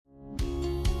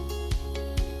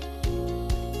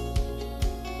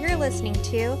listening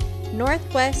to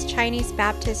Northwest Chinese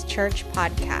Baptist Church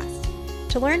podcast.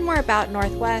 To learn more about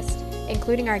Northwest,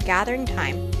 including our gathering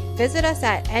time, visit us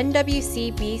at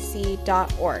nwcbc.org.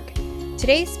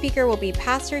 Today's speaker will be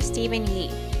Pastor Stephen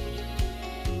Yee.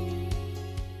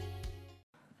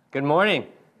 Good morning.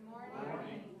 Good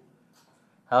morning.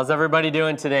 How's everybody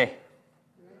doing today?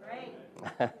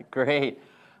 Great. Great.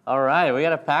 All right, we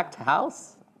got a packed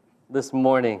house this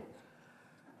morning.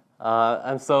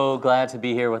 I'm so glad to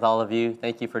be here with all of you.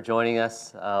 Thank you for joining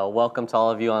us. Welcome to all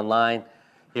of you online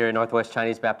here at Northwest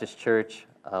Chinese Baptist Church.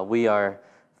 We are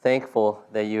thankful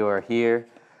that you are here.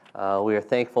 We are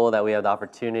thankful that we have the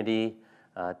opportunity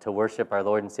to worship our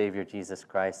Lord and Savior Jesus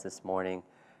Christ this morning.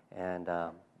 And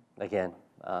again,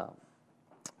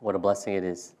 what a blessing it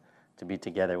is to be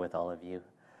together with all of you.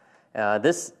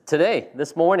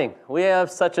 This morning, we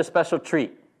have such a special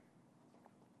treat.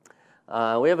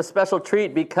 We have a special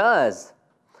treat because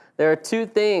there are two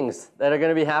things that are going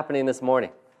to be happening this morning.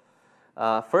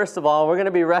 First of all, we're going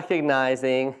to be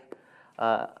recognizing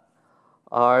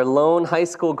our lone high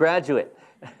school graduate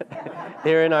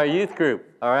here in our youth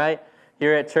group, all right,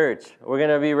 here at church. We're going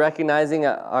to be recognizing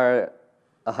a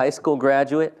high school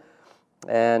graduate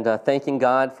and thanking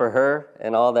God for her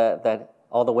and all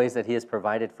all the ways that He has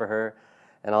provided for her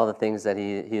and all the things that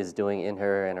He is doing in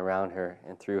her and around her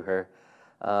and through her.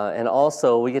 And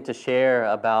also, we get to share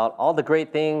about all the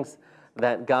great things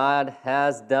that God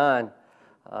has done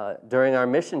during our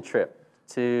mission trip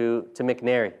to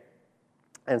McNary.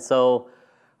 And so,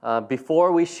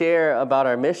 before we share about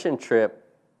our mission trip,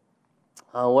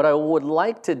 what I would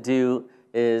like to do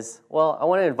is, I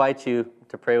want to invite you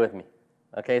to pray with me.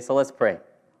 Okay, so let's pray.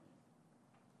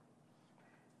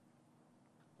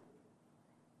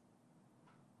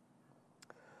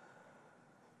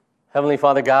 Heavenly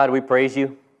Father God, we praise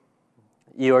you.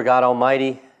 You are God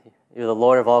Almighty. You're the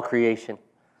Lord of all creation.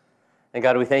 And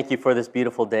God, we thank you for this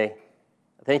beautiful day.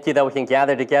 Thank you that we can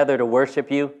gather together to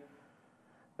worship you,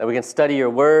 that we can study your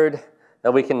word,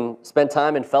 that we can spend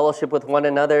time in fellowship with one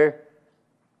another.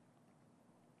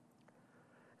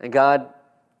 And God,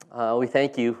 we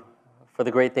thank you for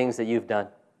the great things that you've done.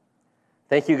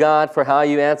 Thank you, God, for how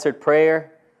you answered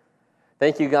prayer.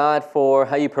 Thank you, God, for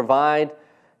how you provide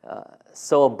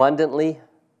so abundantly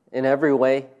in every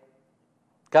way.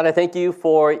 God, I thank you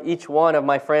for each one of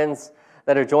my friends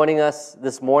that are joining us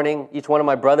this morning, each one of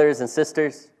my brothers and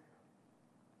sisters.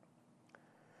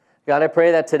 God, I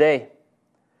pray that today,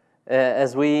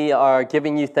 as we are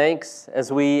giving you thanks, as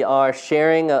we are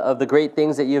sharing of the great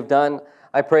things that you've done,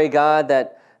 I pray, God,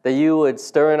 that you would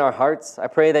stir in our hearts. I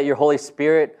pray that your Holy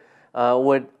Spirit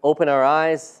would open our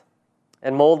eyes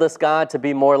and mold us, God, to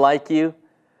be more like you.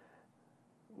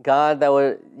 God,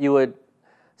 that you would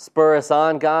spur us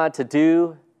on, God, to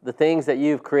do the things that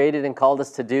you've created and called us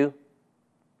to do.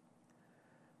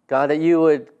 God, that you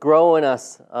would grow in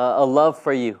us a love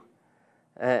for you,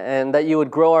 and that you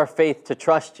would grow our faith to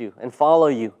trust you and follow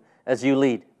you as you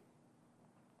lead.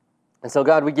 And so,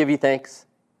 God, we give you thanks.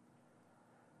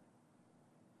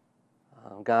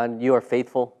 God, you are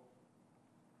faithful.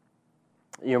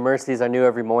 Your mercies are new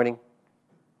every morning.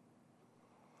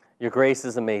 Your grace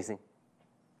is amazing.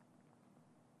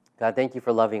 God, thank you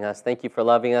for loving us. Thank you for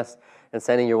loving us and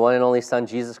sending your one and only Son,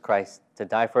 Jesus Christ, to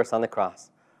die for us on the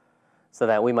cross so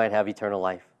that we might have eternal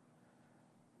life.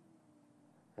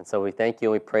 And so we thank you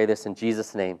and we pray this in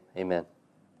Jesus' name. Amen.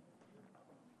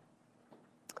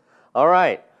 All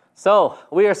right. So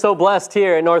we are so blessed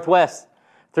here at Northwest.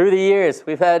 Through the years,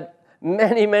 we've had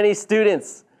many, many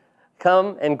students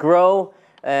come and grow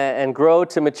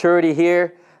to maturity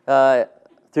here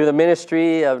through the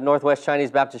ministry of Northwest Chinese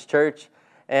Baptist Church.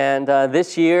 And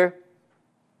this year,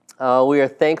 we are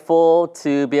thankful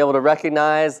to be able to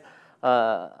recognize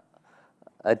a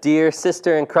dear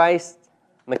sister in Christ,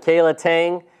 Michaela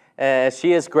Tang, as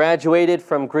she has graduated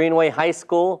from Greenway High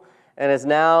School and is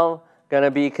now going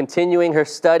to be continuing her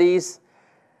studies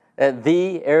at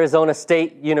the Arizona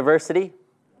State University.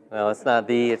 No, it's not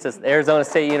it's just Arizona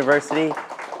State University.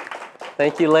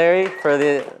 Thank you, Larry, for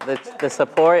the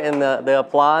support and the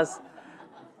applause.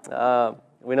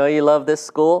 We know you love this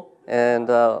school and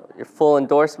your full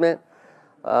endorsement.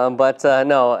 But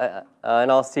in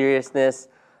all seriousness,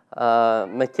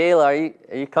 Michaela, are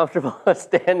you comfortable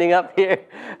standing up here?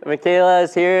 Michaela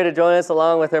is here to join us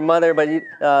along with her mother, but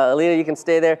Alita, you can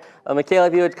stay there. Michaela,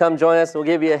 if you would come join us, we'll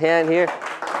give you a hand here.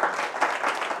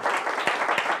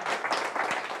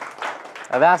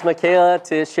 I've asked Michaela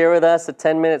to share with us a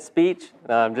 10-minute speech.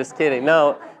 No, I'm just kidding.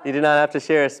 No, you do not have to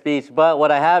share a speech. But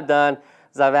what I have done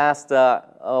is I've asked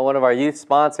one of our youth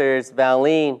sponsors,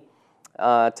 Valine,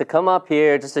 to come up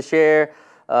here just to share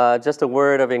just a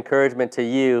word of encouragement to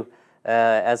you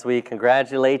as we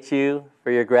congratulate you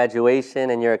for your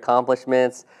graduation and your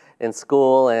accomplishments in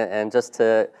school, and just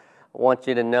to want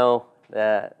you to know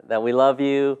that we love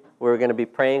you. We're going to be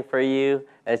praying for you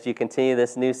as you continue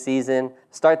this new season,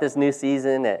 start this new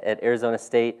season at Arizona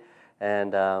State.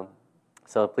 And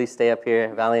so please stay up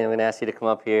here. Valley, I'm going to ask you to come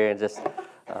up here and just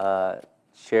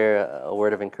share a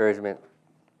word of encouragement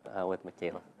with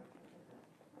Michaela.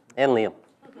 And Liam.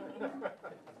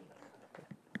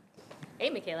 Hey,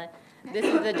 Michaela. This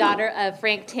is the daughter of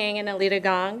Frank Tang and Alita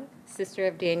Gong, sister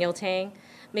of Daniel Tang.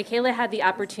 Michaela had the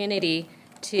opportunity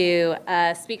to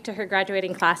speak to her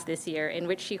graduating class this year, in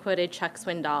which she quoted Chuck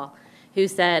Swindoll, who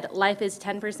said, "Life is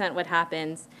 10% what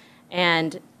happens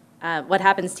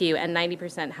to you, and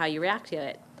 90% how you react to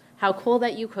it." How cool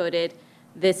that you quoted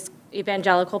this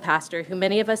evangelical pastor, who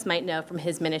many of us might know from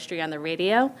his ministry on the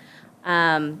radio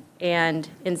and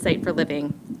Insight for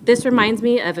Living. This reminds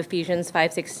me of Ephesians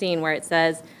 5:16, where it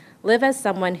says, "Live as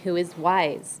someone who is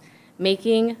wise,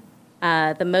 making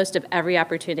the most of every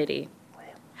opportunity."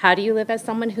 How do you live as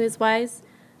someone who is wise?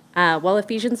 Well,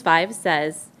 Ephesians 5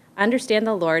 says, understand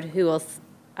the Lord's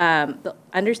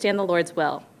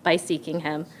will by seeking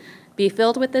him, be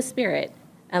filled with the Spirit,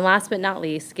 and last but not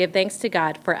least, give thanks to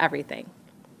God for everything.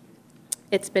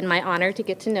 It's been my honor to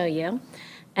get to know you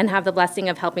and have the blessing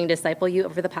of helping disciple you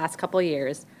over the past couple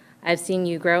years. I've seen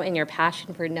you grow in your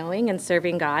passion for knowing and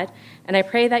serving God, and I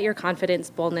pray that your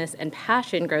confidence, boldness, and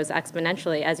passion grows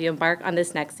exponentially as you embark on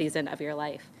this next season of your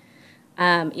life.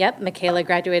 Michaela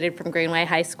graduated from Greenway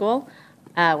High School.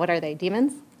 What are they,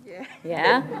 Demons?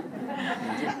 Yeah.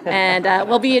 And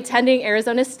we'll be attending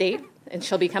Arizona State, and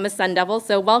she'll become a Sun Devil.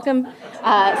 So welcome,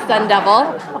 Sun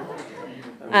Devil.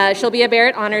 She'll be a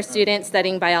Barrett Honors student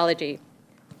studying biology.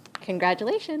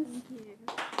 Congratulations.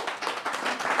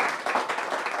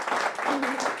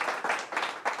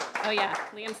 Oh yeah,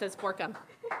 Liam says fork 'em.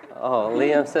 Oh,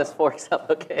 Liam says forks up.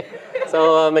 Okay.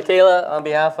 So, Michaela, on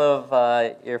behalf of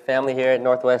your family here at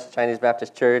Northwest Chinese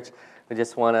Baptist Church, we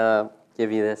just want to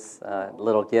give you this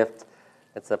little gift.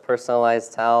 It's a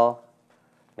personalized towel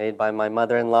made by my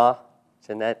mother-in-law,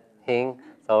 Jeanette Hing.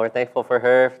 So we're thankful for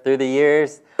her through the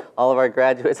years. All of our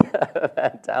graduates have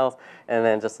had towels, and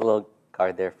then just a little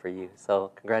card there for you.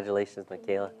 So congratulations,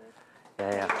 Michaela.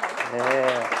 Yeah.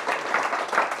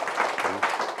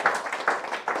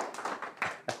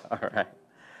 All right.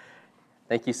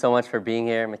 Thank you so much for being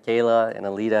here, Michaela and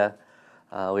Alita.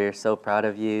 We are so proud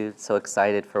of you, so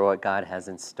excited for what God has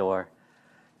in store.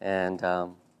 And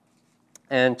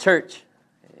church,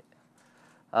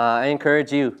 I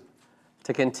encourage you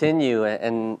to continue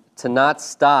and to not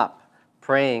stop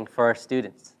praying for our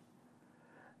students.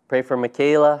 Pray for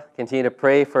Michaela. Continue to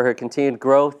pray for her continued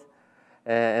growth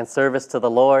and service to the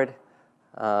Lord.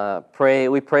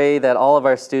 We pray that all of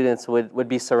our students would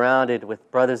be surrounded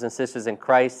with brothers and sisters in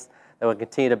Christ that would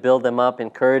continue to build them up,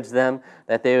 encourage them,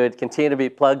 that they would continue to be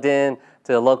plugged in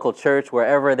to the local church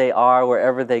wherever they are,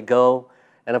 wherever they go.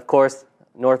 And of course,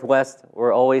 Northwest,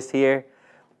 we're always here.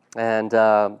 And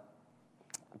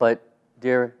but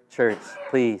dear church,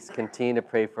 please continue to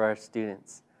pray for our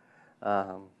students.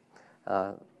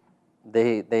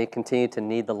 They continue to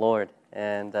need the Lord,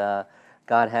 and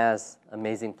God has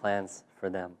amazing plans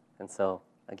for them. And so,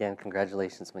 again,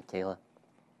 congratulations, Michaela.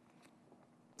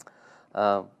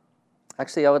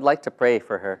 Actually, I would like to pray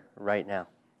for her right now.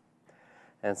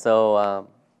 And so,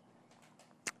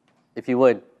 if you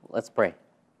would, let's pray.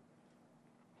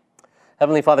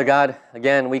 Heavenly Father God,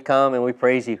 again, we come and we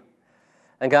praise you.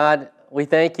 And God, we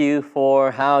thank you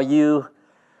for how you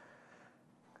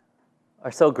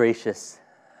are so gracious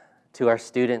to our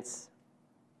students,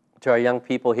 to our young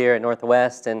people here at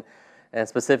Northwest, and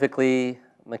specifically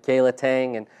Michaela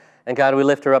Tang. And God, we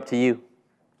lift her up to you.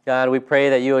 God, we pray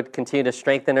that you would continue to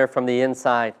strengthen her from the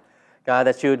inside. God,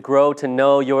 that she would grow to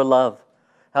know your love,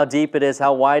 how deep it is,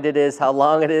 how wide it is, how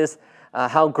long it is,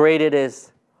 how great it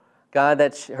is. God,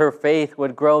 that her faith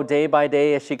would grow day by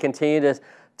day as she continues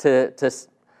to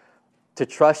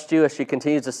trust you, as she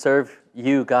continues to serve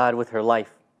you, God, with her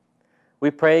life. We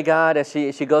pray, God, as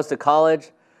she goes to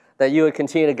college, that you would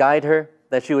continue to guide her,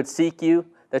 that she would seek you,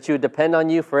 that she would depend on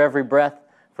you for every breath,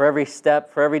 for every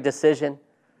step, for every decision.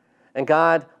 And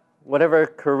God, whatever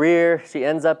career she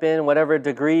ends up in, whatever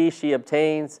degree she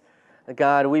obtains,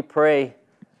 God, we pray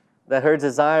that her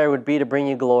desire would be to bring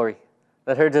you glory,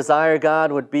 that her desire,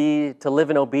 God, would be to live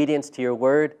in obedience to your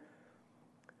word,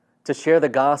 to share the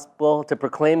gospel, to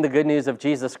proclaim the good news of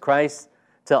Jesus Christ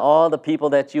to all the people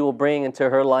that you will bring into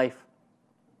her life.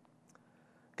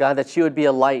 God, that she would be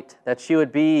a light, that she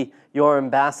would be your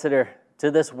ambassador to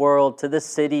this world, to this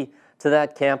city, to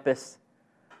that campus.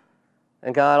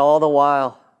 And God, all the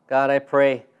while, God, I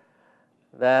pray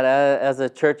that as a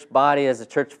church body, as a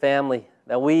church family,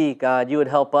 that we, God, you would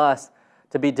help us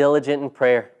to be diligent in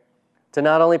prayer, to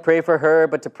not only pray for her,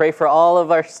 but to pray for all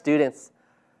of our students.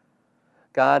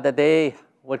 God, that they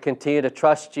would continue to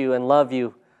trust you and love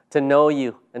you, to know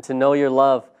you and to know your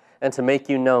love and to make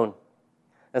you known.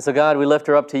 And so, God, we lift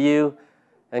her up to you.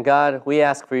 And God, we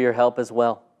ask for your help as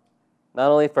well. Not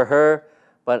only for her,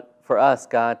 but for us,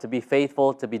 God, to be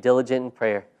faithful, to be diligent in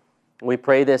prayer. And we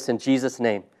pray this in Jesus'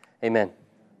 name. Amen.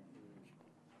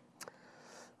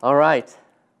 All right.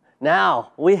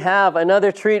 Now, we have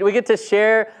another treat. We get to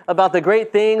share about the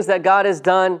great things that God has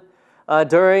done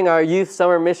during our Youth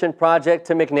Summer Mission Project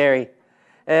to McNary.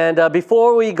 And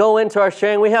before we go into our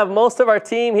sharing, we have most of our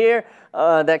team here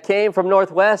that came from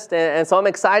Northwest. And so I'm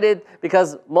excited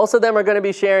because most of them are going to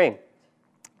be sharing.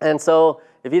 And so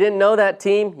if you didn't know that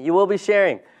team, you will be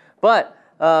sharing. But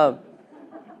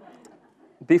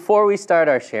before we start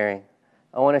our sharing,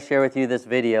 I want to share with you this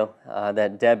video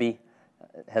that Debbie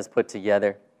has put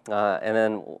together. And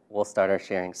then we'll start our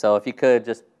sharing. So if you could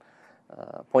just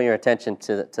point your attention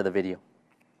to the video.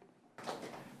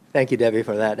 Thank you, Debbie,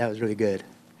 for that. That was really good.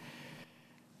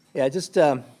 Yeah, just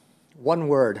one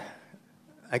word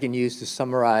I can use to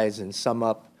summarize and sum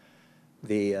up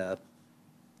the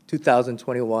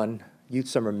 2021 Youth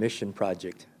Summer Mission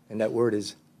Project, and that word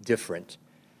is different.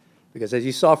 Because as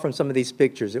you saw from some of these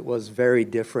pictures, it was very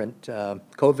different.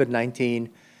 COVID-19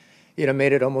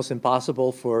 made it almost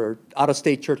impossible for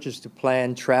out-of-state churches to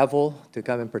plan travel to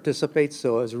come and participate.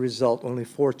 So as a result, only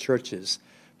 4 churches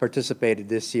participated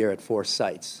this year at 4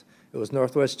 sites. It was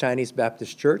Northwest Chinese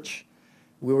Baptist Church.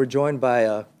 We were joined by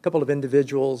a couple of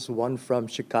individuals, one from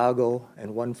Chicago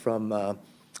and one from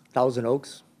Thousand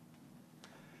Oaks,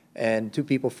 and 2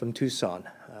 people from Tucson,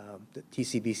 the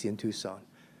TCBC in Tucson.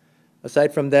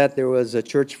 Aside from that, there was a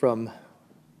church from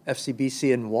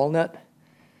FCBC in Walnut,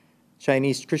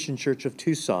 Chinese Christian Church of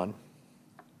Tucson,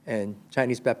 and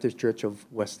Chinese Baptist Church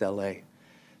of West LA.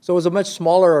 So it was a much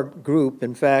smaller group.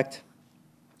 In fact,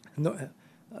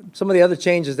 some of the other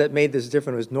changes that made this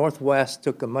different was Northwest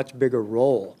took a much bigger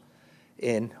role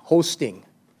in hosting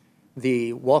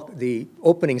the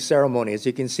opening ceremony. As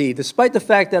you can see, despite the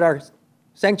fact that our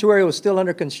sanctuary was still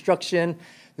under construction,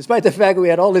 despite the fact that we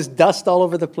had all this dust all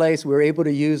over the place, we were able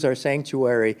to use our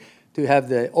sanctuary to have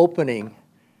the opening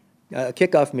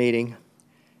kickoff meeting,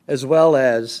 as well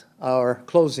as our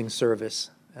closing service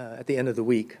at the end of the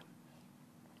week.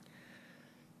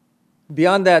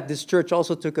 Beyond that, this church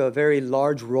also took a very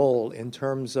large role in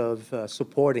terms of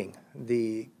supporting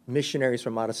the missionaries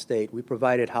from out of state. We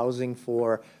provided housing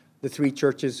for the 3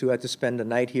 churches who had to spend the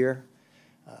night here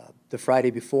the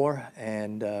Friday before,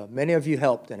 and many of you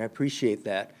helped, and I appreciate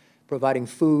that. Providing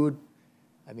food,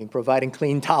 providing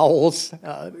clean towels,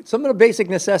 some of the basic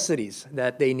necessities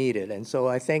that they needed. And so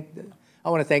I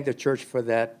want to thank the church for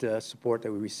that support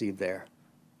that we received there.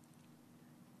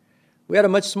 We had a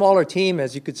much smaller team,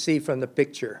 as you could see from the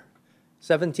picture,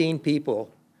 17 people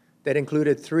that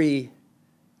included 3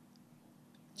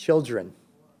 children.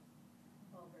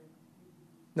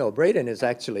 No, Braden is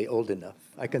actually old enough.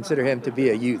 I consider him to be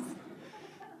a youth.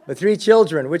 But 3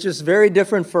 children, which is very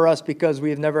different for us because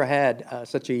we've never had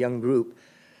such a young group.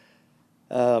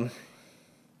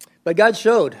 But God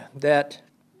showed that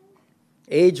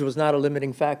age was not a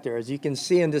limiting factor. As you can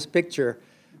see in this picture,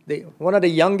 one of the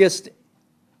youngest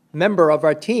member of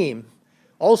our team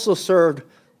also served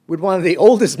with one of the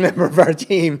oldest member of our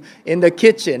team in the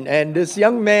kitchen. And this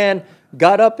young man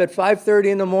got up at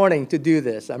 5:30 in the morning to do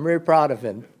this. I'm very proud of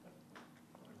him.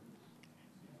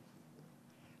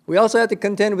 We also had to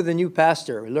contend with a new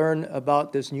pastor, learn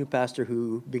about this new pastor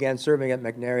who began serving at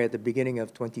McNary at the beginning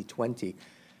of 2020.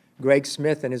 Greg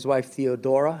Smith and his wife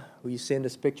Theodora, who you see in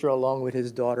this picture, along with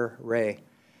his daughter Ray.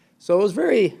 So it was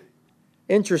very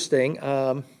interesting,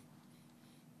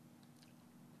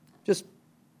 just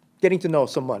getting to know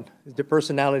someone, their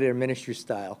personality, their ministry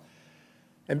style.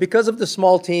 And because of the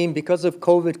small team, because of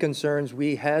COVID concerns,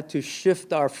 we had to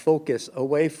shift our focus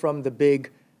away from the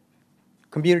big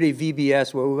community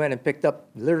VBS where we went and picked up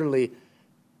literally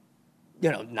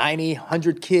 90,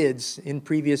 100 kids in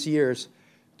previous years,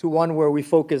 to one where we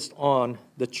focused on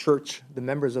the church, the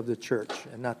members of the church,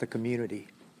 and not the community.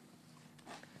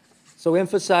 So we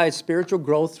emphasized spiritual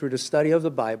growth through the study of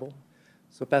the Bible.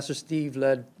 So Pastor Steve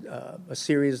led a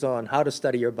series on how to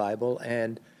study your Bible,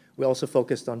 and we also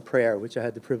focused on prayer, which I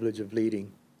had the privilege of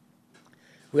leading.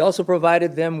 We also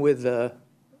provided them with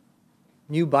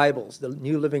new Bibles, the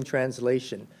New Living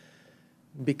Translation,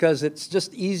 because it's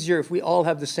just easier if we all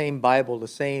have the same Bible, the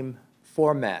same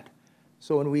format.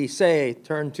 So when we say,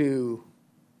 turn to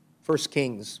 1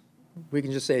 Kings We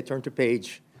can just say, turn to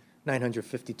page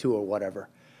 952 or whatever.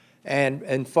 And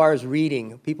as far as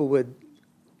reading, people would,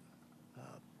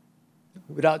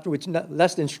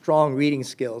 less than strong reading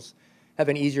skills, have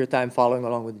an easier time following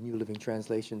along with the New Living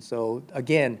Translation. So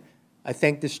again, I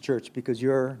thank this church because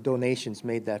your donations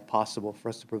made that possible for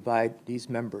us to provide these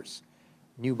members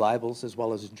new Bibles as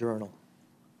well as a journal.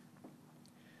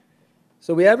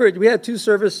 So we had two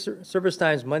service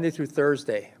times, Monday through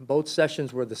Thursday. Both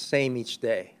sessions were the same each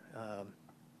day.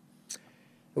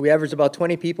 We averaged about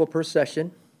 20 people per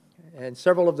session, and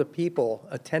several of the people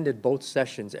attended both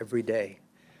sessions every day.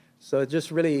 So it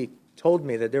just really told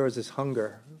me that there was this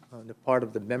hunger on the part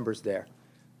of the members there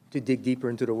to dig deeper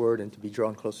into the Word and to be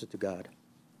drawn closer to God.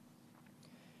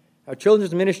 Our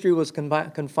children's ministry was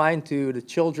confined to the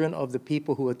children of the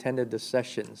people who attended the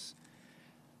sessions.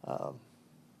 Go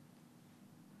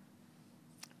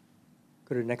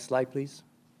to the next slide, please.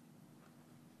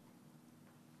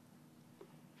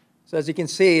 So as you can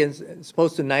see, as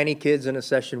opposed to 90 kids in a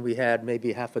session, we had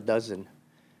maybe half a dozen.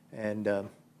 And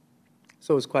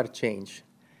so it was quite a change.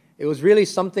 It was really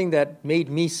something that made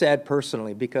me sad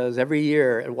personally, because every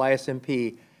year at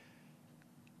YSMP,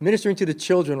 ministering to the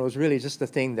children was really just the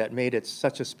thing that made it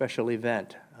such a special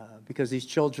event. Because these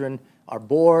children are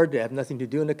bored, they have nothing to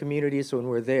do in the community, so when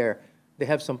we're there, they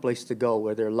have some place to go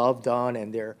where they're loved on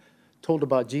and they're told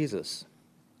about Jesus.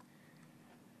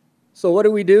 So what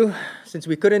do? Since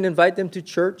we couldn't invite them to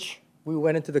church, we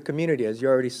went into the community, as you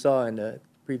already saw in the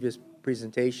previous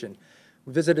presentation.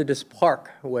 We visited this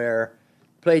park where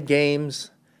we played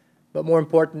games, but more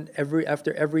important,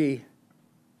 after every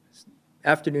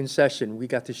afternoon session, we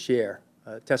got to share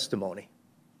testimony.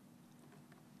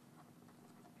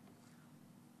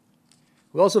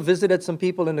 We also visited some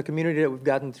people in the community that we've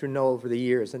gotten to know over the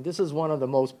years, and this is one of the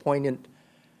most poignant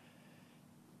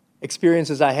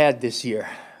experiences I had this year.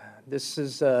 This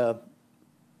is a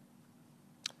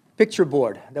picture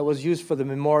board that was used for the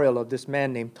memorial of this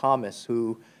man named Thomas,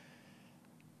 who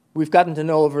we've gotten to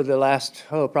know over the last,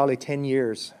 probably 10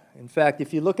 years. In fact,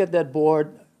 if you look at that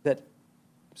board, that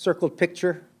circled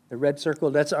picture, the red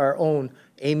circle, that's our own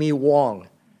Amy Wong.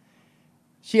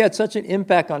 She had such an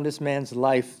impact on this man's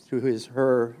life through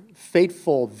her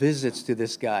faithful visits to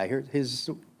this guy. His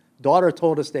daughter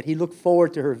told us that he looked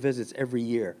forward to her visits every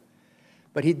year.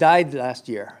 But he died last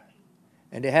year,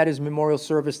 and they had his memorial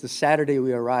service the Saturday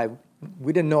we arrived.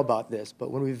 We didn't know about this,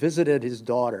 but when we visited his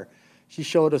daughter, she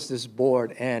showed us this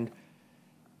board, and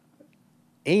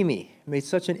Amy made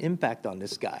such an impact on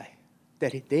this guy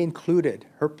that they included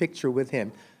her picture with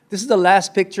him. This is the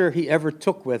last picture he ever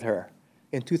took with her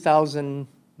in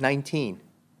 2019.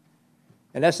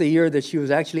 And that's the year that she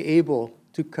was actually able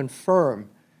to confirm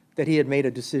that he had made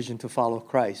a decision to follow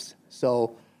Christ.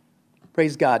 So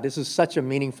praise God, this is such a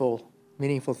meaningful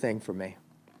thing for me.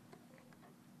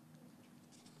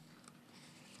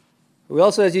 We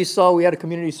also, as you saw, we had a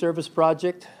community service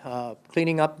project,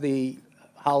 cleaning up the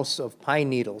house of pine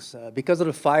needles. Because of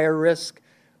the fire risk,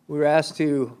 we were asked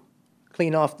to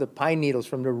clean off the pine needles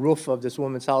from the roof of this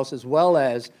woman's house, as well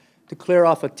as to clear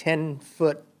off a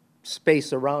 10-foot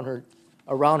space around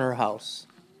her house.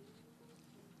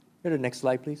 Go to the next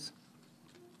slide, please.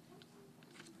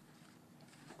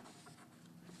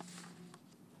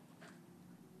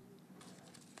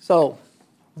 So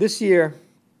this year,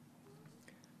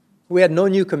 we had no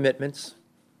new commitments,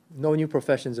 no new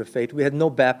professions of faith. We had no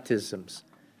baptisms.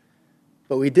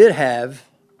 But we did have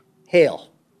hail.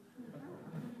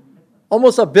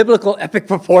 Almost of biblical epic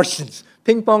proportions.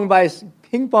 Ping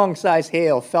pong-sized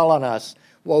hail fell on us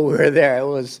while we were there. It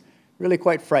was really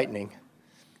quite frightening.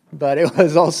 But it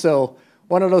was also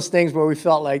one of those things where we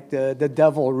felt like the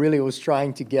devil really was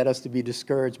trying to get us to be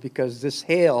discouraged, because this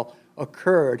hail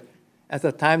occurred at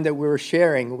the time that we were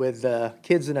sharing with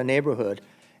kids in the neighborhood,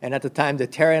 and at the time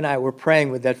that Terry and I were praying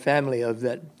with that family of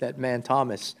that man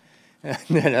Thomas. And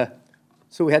then,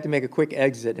 so we had to make a quick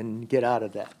exit and get out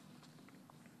of that.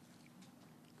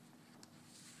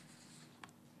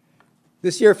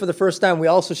 This year, for the first time, we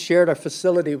also shared our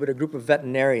facility with a group of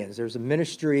veterinarians. There's a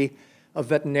ministry of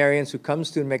veterinarians who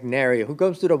comes to McNary, who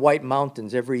comes to the White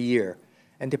Mountains every year,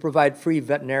 and they provide free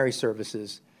veterinary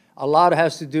services. A lot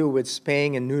has to do with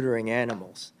spaying and neutering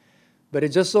animals. But it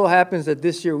just so happens that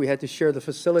this year we had to share the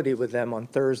facility with them on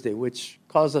Thursday, which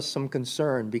caused us some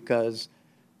concern because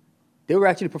they were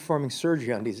actually performing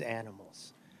surgery on these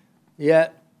animals.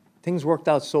 Yet, things worked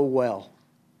out so well.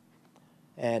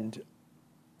 And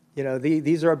you know,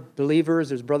 these are believers,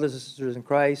 there's brothers and sisters in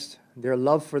Christ. Their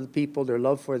love for the people, their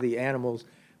love for the animals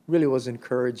really was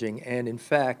encouraging. And in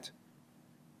fact,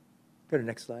 go to the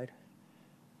next slide.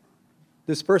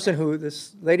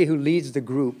 This lady who leads the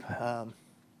group,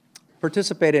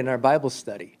 participated in our Bible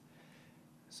study.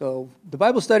 So the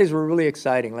Bible studies were really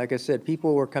exciting. Like I said,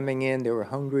 people were coming in, they were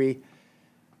hungry,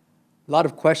 a lot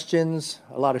of questions,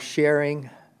 a lot of sharing,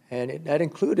 and that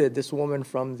included this woman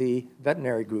from the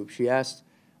veterinary group. She asked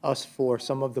us for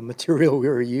some of the material we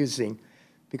were using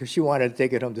because she wanted to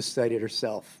take it home to study it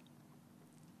herself.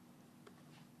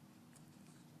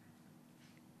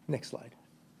 Next slide.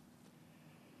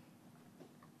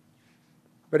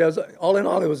 But it was, all in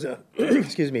all, it was a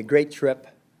excuse me, great trip.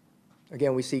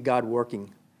 Again, we see God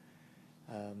working.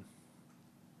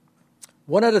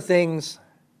 One of the things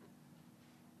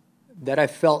that I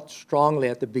felt strongly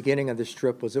at the beginning of this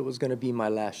trip was it was going to be my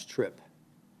last trip.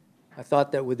 I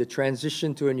thought that with the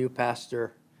transition to a new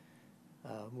pastor,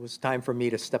 it was time for me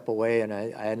to step away, and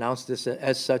I announced this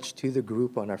as such to the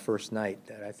group on our first night,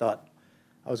 that I thought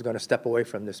I was going to step away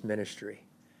from this ministry.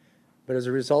 But as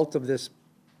a result of this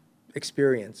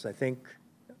experience, I think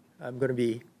I'm going to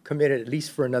be committed at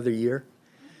least for another year.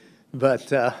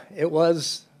 But it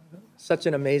was such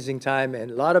an amazing time, and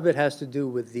a lot of it has to do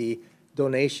with the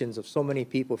donations of so many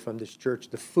people from this church,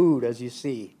 the food, as you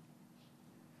see,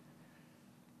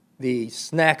 the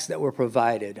snacks that were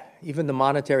provided, even the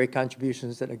monetary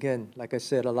contributions that, again, like I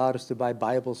said, allowed us to buy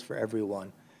Bibles for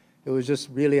everyone. It was just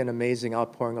really an amazing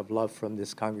outpouring of love from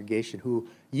this congregation who,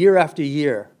 year after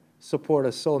year, support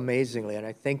us so amazingly, and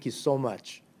I thank you so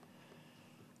much.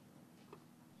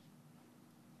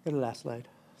 Go to the last slide.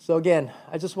 So again,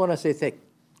 I just want to say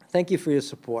thank you for your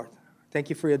support. Thank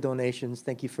you for your donations.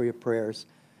 Thank you for your prayers.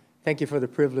 Thank you for the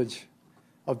privilege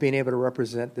of being able to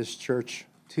represent this church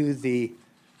to the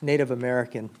Native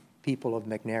American people of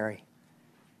McNary.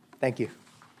 Thank you.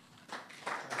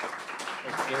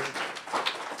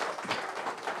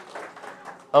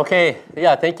 Okay,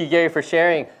 yeah, thank you, Gary, for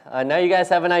sharing. Now you guys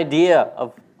have an idea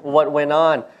of what went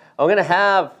on. I'm going to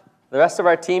have the rest of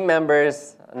our team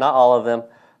members, not all of them,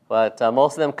 but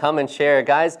most of them come and share.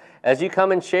 Guys, as you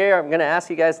come and share, I'm going to ask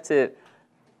you guys to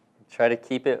try to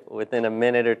keep it within a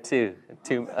minute or two.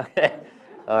 Okay,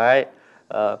 all right?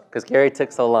 Because Gary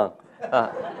took so long.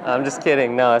 I'm just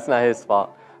kidding. No, it's not his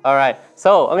fault. All right,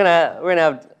 so we're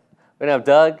gonna have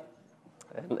Doug,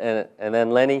 and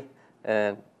then Lenny,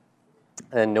 and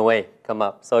Noe come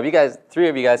up. So if you guys, three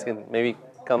of you guys can maybe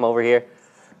come over here.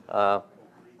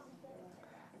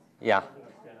 Yeah.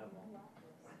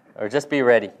 Or just be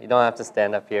ready. You don't have to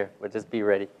stand up here, but just be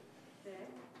ready.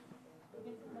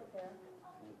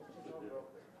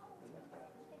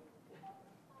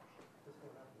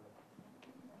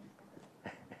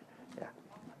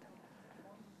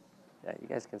 Yeah, you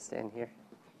guys can stand here.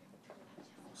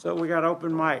 So we got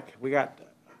open mic. We got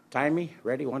Timey.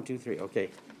 Ready? 1, 2, 3. Okay.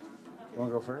 You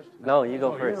want to go first? No, you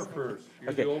go first. You're first.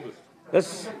 You're Okay. the oldest.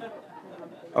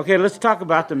 Let's talk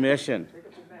about the mission.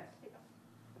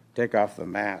 Take off the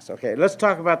mask. Okay, let's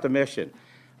talk about the mission.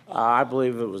 I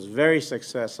believe it was very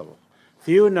successful.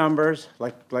 Few numbers,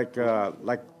 like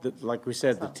we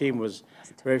said, the team was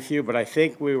very few, but I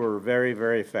think we were very,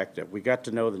 very effective. We got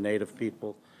to know the Native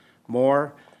people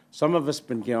more. Some of us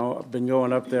been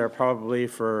going up there probably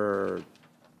for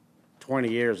 20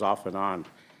 years off and on.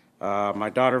 My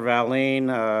daughter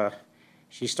Valine,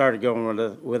 she started going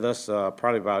with us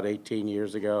probably about 18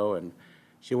 years ago, and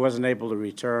she wasn't able to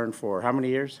return for how many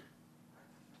years?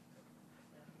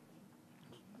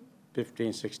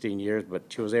 15, 16 years, but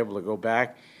she was able to go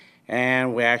back.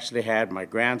 And we actually had my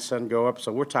grandson go up,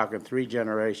 so we're talking 3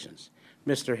 generations.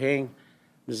 Mr. Hing,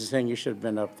 Mrs. Hing, you should have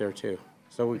been up there too,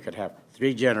 so we could have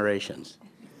 3 generations.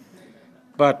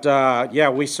 But yeah,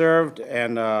 we served,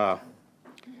 and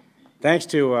thanks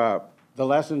to the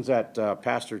lessons that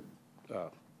Pastor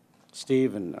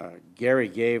Steve and Gary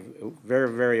gave, very,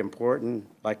 very important.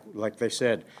 Like they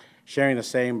said, sharing the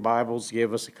same Bibles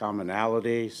gave us a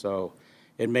commonality, so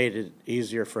it made it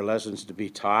easier for lessons to be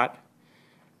taught.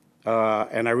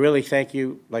 And I really thank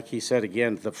you, like he said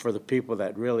again, for the people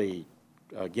that really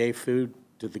gave food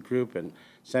to the group and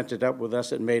sent it up with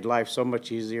us. It made life so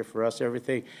much easier for us,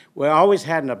 everything. We always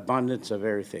had an abundance of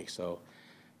everything, so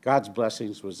God's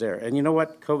blessings was there. And you know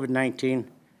what? COVID-19,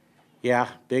 yeah,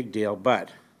 big deal,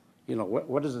 but you know,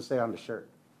 what does it say on the shirt?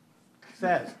 It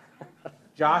says,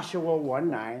 Joshua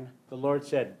 1:9, the Lord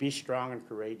said, be strong and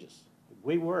courageous.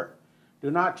 We were.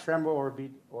 Do not tremble or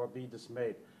be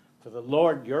dismayed, for the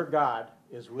Lord your God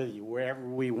is with you wherever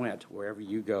we went, wherever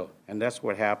you go. And that's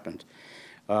what happened.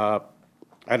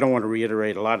 I don't want to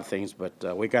reiterate a lot of things,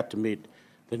 but we got to meet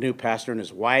the new pastor and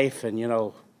his wife, and you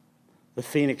know, the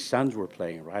Phoenix Suns were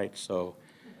playing, right? So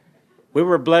we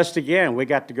were blessed again. We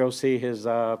got to go see his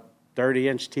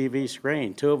 30-inch TV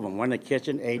screen, 2 of them, one in the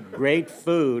kitchen, ate great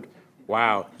food.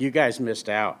 Wow, you guys missed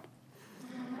out.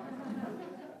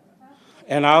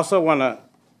 And I also want to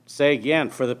say again,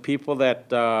 for the people that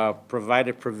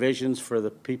provided provisions for the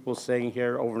people staying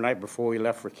here overnight before we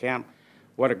left for camp,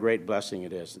 what a great blessing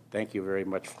it is. Thank you very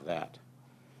much for that.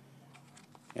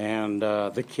 And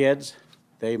the kids,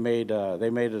 they made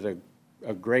it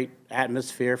a great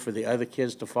atmosphere for the other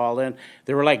kids to fall in.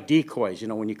 They were like decoys, you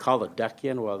know, when you call a duck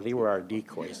in, well, they were our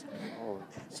decoys.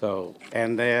 So,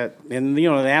 and you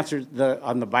know, the answer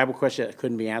on the Bible question that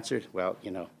couldn't be answered, well,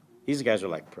 you know, these guys are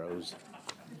like pros.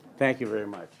 Thank you very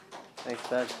much. Thanks,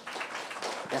 Doug.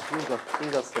 Yeah, you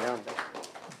can go sit down, Doug.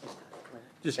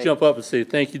 Just jump up and say,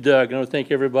 thank you, Doug, and I want to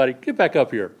thank everybody. Get back up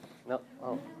here. No,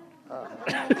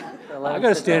 I got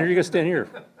to stand here, you got to stand here.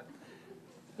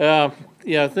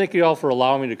 Yeah, thank you all for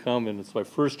allowing me to come, and it's my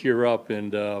first year up,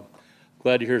 and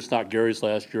glad to hear it's not Gary's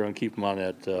last year. I'm keeping him on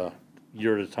that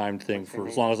year at a time thing for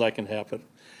as long as I can have it.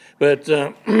 But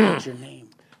What's your name?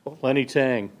 Lenny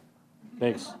Tang,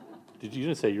 thanks. You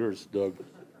didn't say yours, Doug.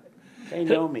 They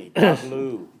know me,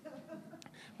 Blue.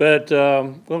 But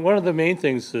one of the main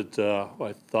things that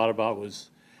I thought about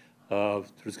was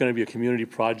there's going to be a community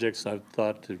project, so I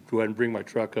thought to go ahead and bring my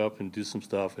truck up and do some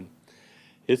stuff. And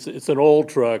it's an old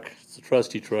truck, it's a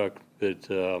trusty truck, but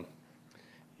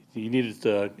he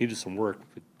needed some work.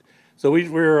 So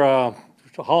we're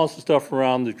hauling some stuff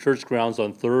around the church grounds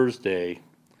on Thursday,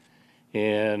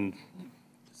 and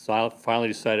so I finally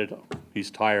decided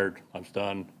he's tired, I'm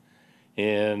done,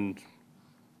 and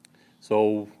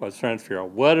so I was trying to figure out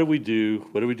what do we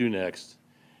do next,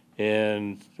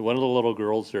 and one of the little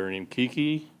girls there named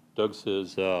Kiki, Doug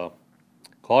says,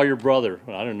 call your brother.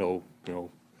 I don't know, you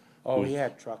know. Oh, he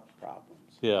had truck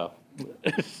problems. Yeah.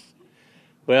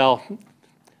 Well,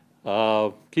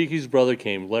 Kiki's brother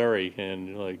came, Larry,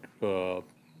 and like I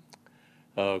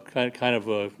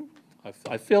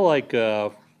feel like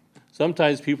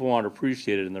sometimes people aren't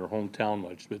appreciated in their hometown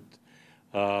much, but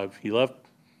he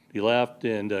left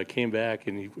and came back,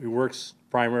 and he works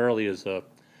primarily as a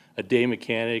day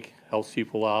mechanic, helps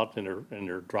people out in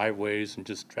their driveways, and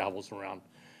just travels around,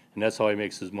 and that's how he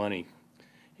makes his money.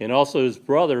 And also his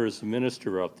brother is a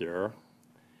minister up there,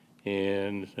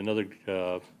 and another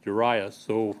Uriah.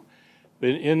 So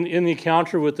in the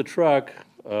encounter with the truck,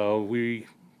 I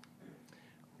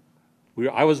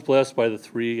was blessed by the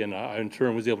three, and I in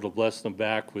turn was able to bless them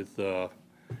back with you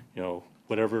know,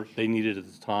 whatever they needed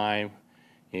at the time,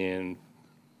 and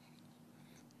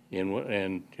you know,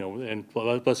 and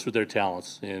blessed with their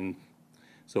talents. And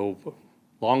so,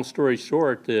 long story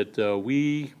short, that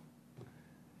we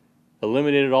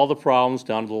eliminated all the problems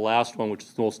down to the last one, which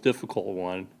is the most difficult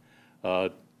one.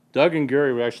 Doug and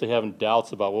Gary were actually having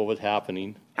doubts about what was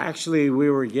happening. Actually,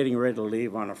 we were getting ready to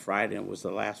leave on a Friday, and it was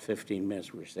the last 15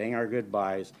 minutes. We were saying our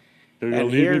goodbyes. They're gonna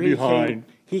And leave here me behind.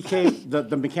 he came,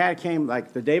 the mechanic came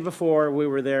like the day before we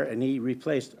were there, and he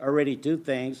replaced already 2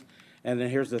 things. And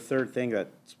then here's the third thing that's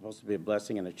supposed to be a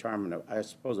blessing and a charm, and I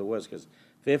suppose it was, because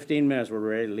 15 minutes we were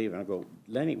ready to leave, and I go,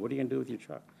 Lenny, what are you going to do with your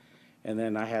truck? And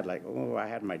then I had I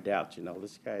had my doubts, you know,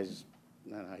 this guy's,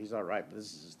 no, he's all right, but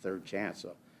this is his 3rd chance.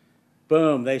 So,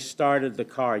 boom, they started the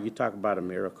car. You talk about a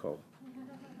miracle.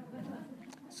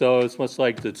 So it's much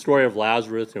like the story of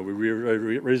Lazarus, and we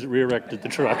re-erected the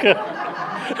truck.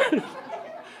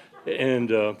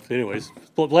 And anyways,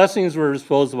 blessings were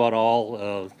disposed about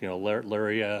all. You know,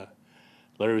 Larry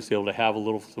was able to have a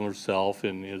little for himself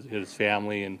and his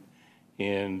family,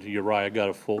 and Uriah got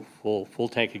a full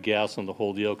tank of gas on the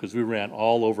whole deal, because we ran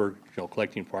all over, you know,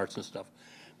 collecting parts and stuff.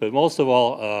 But most of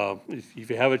all, if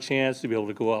you have a chance to be able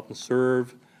to go out and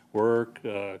serve, work,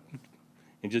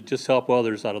 and just help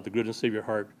others out of the goodness of your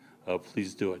heart,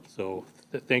 please do it. So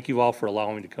thank you all for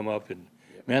allowing me to come up. And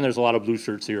man, there's a lot of blue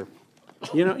shirts here.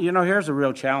 You know, here's a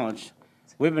real challenge.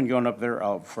 We've been going up there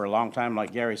for a long time.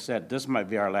 Like Gary said, this might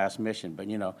be our last mission. But,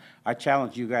 you know, I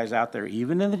challenge you guys out there,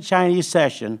 even in the Chinese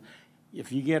session,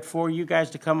 if you get 4 of you guys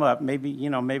to come up, maybe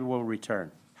we'll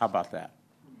return. How about that?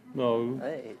 No,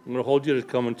 Hey. I'm going to hold you to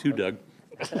coming too, Doug.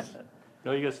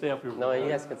 No, you got to stay up here. No, you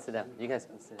guys can sit down. You guys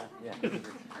can sit down. Yeah.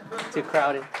 Too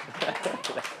crowded.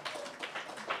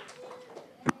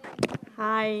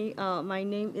 Hi, my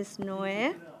name is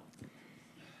Noe.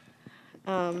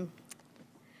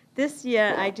 This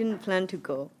year I didn't plan to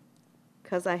go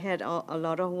because I had a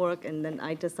lot of work, and then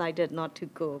I decided not to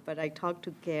go. But I talked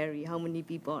to Gary, how many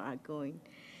people are going?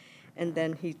 And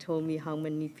then he told me how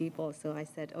many people. So I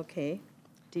said, okay,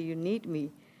 do you need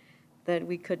me? That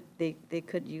they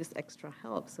could use extra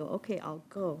help. So okay, I'll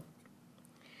go.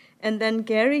 And then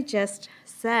Gary just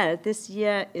said this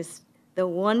year is the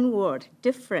one word,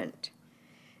 different.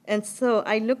 And so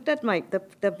I looked at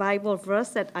the Bible verse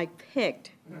that I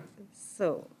picked.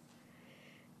 So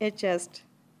it's just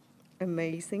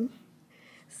amazing.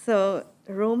 So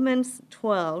Romans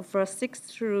 12, verse 6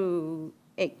 through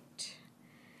 8.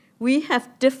 We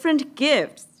have different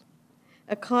gifts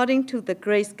according to the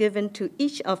grace given to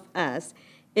each of us.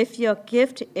 If your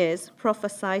gift is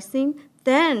prophesying,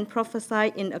 then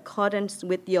prophesy in accordance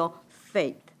with your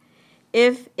faith.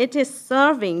 If it is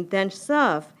serving, then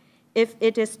serve. If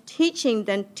it is teaching,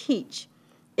 then teach.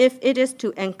 If it is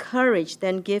to encourage,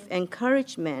 then give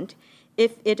encouragement.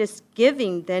 If it is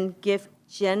giving, then give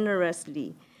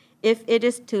generously. If it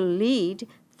is to lead,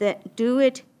 then do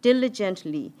it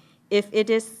diligently. If it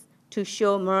is to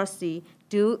show mercy,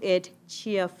 do it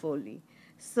cheerfully.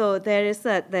 So there is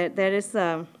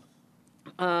a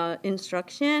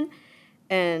instruction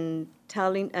and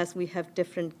telling us we have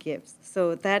different gifts.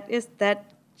 So that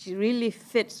really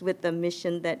fits with the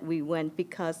mission that we went,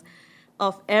 because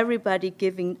of everybody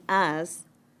giving us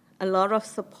a lot of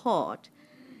support.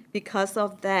 Because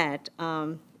of that,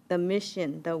 the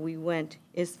mission that we went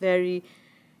is very,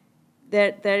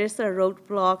 there is a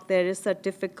roadblock, there is a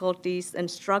difficulties and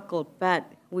struggle,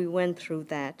 but we went through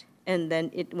that. And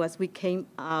then we came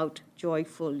out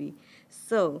joyfully.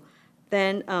 So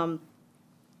then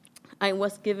I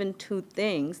was given 2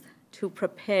 things to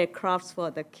prepare crafts for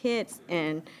the kids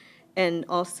and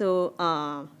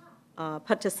also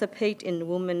participate in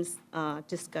women's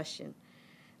discussion.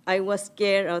 I was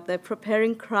scared of that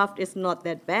preparing craft is not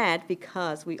that bad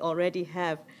because we already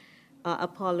have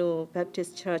Apollo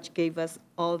Baptist Church gave us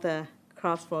all the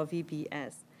crafts for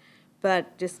VBS.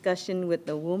 But discussion with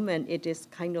the woman, it is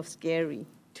kind of scary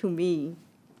to me.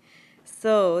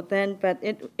 So then, but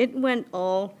it went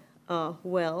all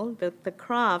well. The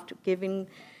craft, giving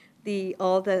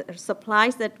all the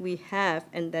supplies that we have,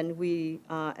 and then we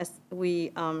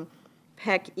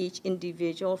pack each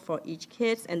individual for each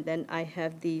kids, and then I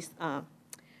have these.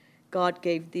 God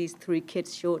gave these 3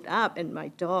 kids showed up, and my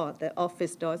door, the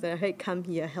office door, said, "Hey, come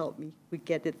here, help me. We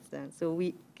get it done." So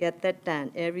we get that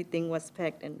done. Everything was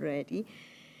packed and ready.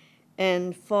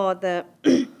 And for the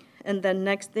and the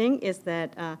next thing is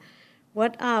that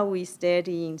what are we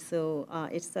studying? So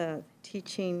it's a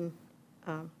teaching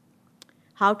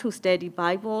how to study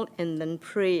Bible and then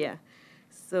prayer.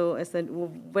 So I said,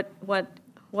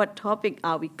 what topic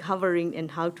are we covering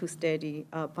and how to study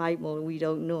Bible? We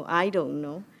don't know. I don't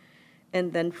know.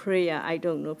 And then prayer, I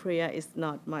don't know. Prayer is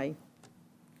not my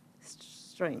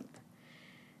strength.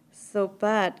 So,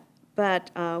 but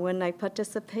when I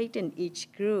participate in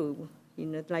each group,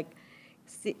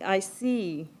 I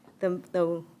see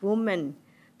the woman.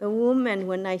 The woman,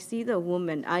 when I see the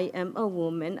woman, I am a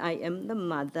woman, I am the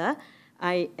mother,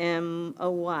 I am a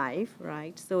wife,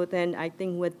 right? So then I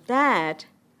think with that,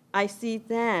 I see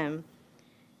them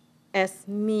as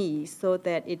me so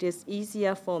that it is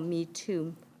easier for me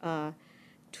to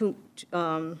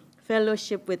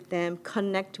fellowship with them,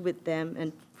 connect with them,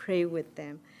 and pray with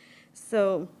them.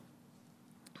 So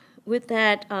with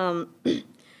that,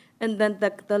 and then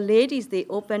the ladies, they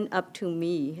opened up to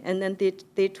me, and then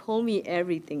they told me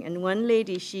everything. And one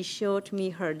lady, she showed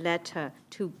me her letter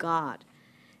to God.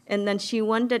 And then she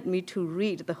wanted me to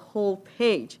read the whole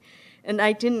page. And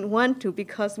I didn't want to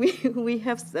because we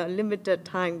have a limited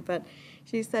time, but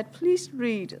she said, "Please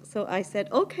read." So I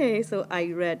said, "Okay." So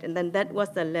I read, and then that was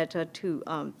the letter to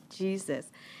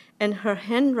Jesus. And her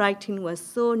handwriting was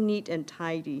so neat and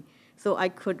tidy, so I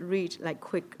could read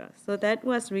quicker. So that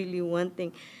was really one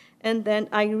thing. And then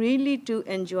I really do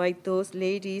enjoy those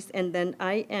ladies, and then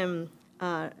I am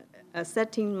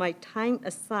setting my time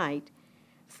aside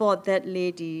for that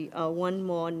lady one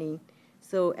morning.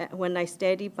 So when I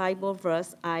study Bible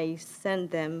verse, I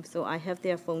send them, so I have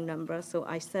their phone number, so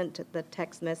I sent the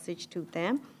text message to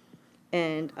them,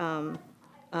 and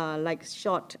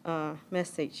short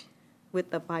message with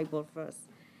the Bible verse.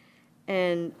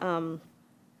 And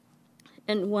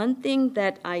one thing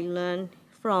that I learned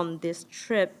from this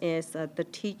trip is the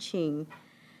teaching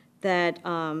that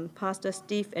Pastor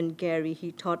Steve and Gary,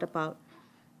 he taught about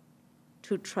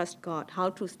to trust God,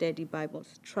 how to study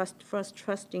Bibles.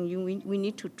 Trusting you. We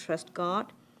need to trust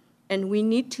God, and we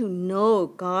need to know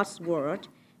God's word,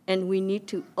 and we need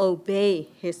to obey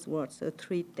His word. So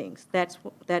 3 things. That's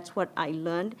what I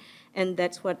learned, and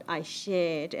that's what I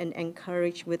shared and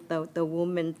encouraged with the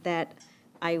woman that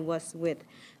I was with.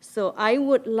 So I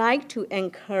would like to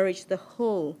encourage the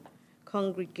whole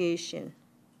congregation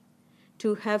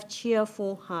to have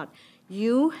cheerful heart.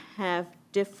 You have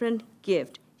different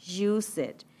gifts. Use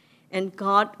it, and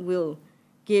God will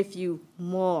give you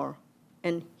more,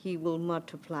 and He will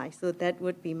multiply. So that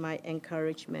would be my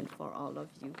encouragement for all of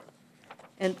you.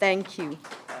 And thank you.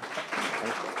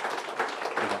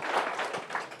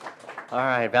 All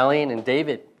right, Valine and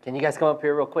David, can you guys come up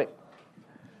here real quick?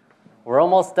 We're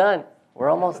almost done. We're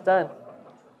almost done.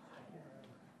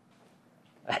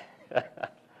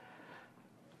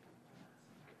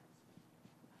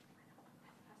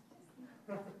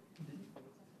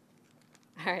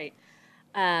 All right.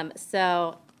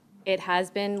 So it has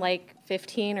been like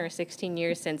 15 or 16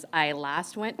 years since I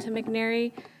last went to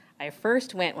McNary. I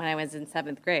first went when I was in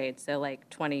 7th grade, so like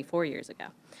 24 years ago.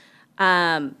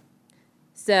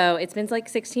 So it's been like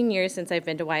 16 years since I've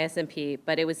been to YSMP,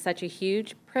 but it was such a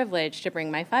huge privilege to bring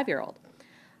my 5-year-old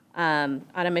on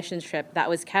a missions trip that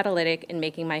was catalytic in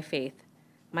making my faith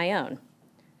my own.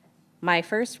 My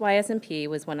first YSMP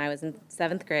was when I was in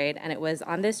 7th grade, and it was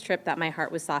on this trip that my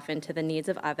heart was softened to the needs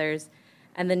of others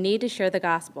and the need to share the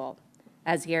gospel.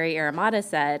 As Gary Aramata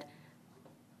said,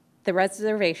 the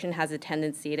reservation has a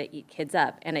tendency to eat kids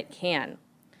up, and it can.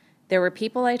 There were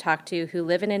people I talked to who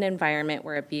live in an environment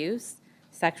where abuse,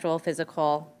 sexual,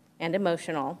 physical, and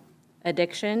emotional,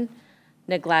 addiction,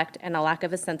 neglect, and a lack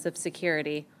of a sense of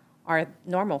security are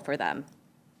normal for them.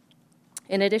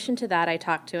 In addition to that, I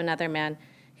talked to another man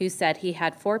who said he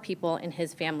had 4 people in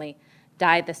his family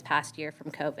died this past year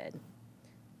from COVID.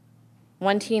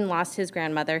 One teen lost his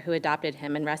grandmother who adopted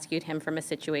him and rescued him from a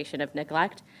situation of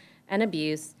neglect and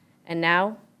abuse, and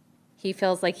now he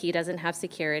feels like he doesn't have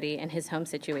security in his home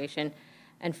situation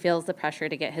and feels the pressure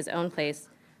to get his own place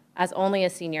as only a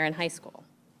senior in high school.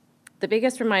 The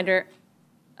biggest reminder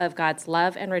of God's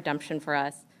love and redemption for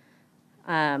us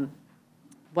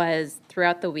was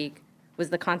throughout the week was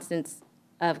the constants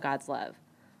of God's love.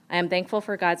 I am thankful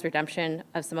for God's redemption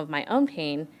of some of my own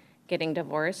pain, getting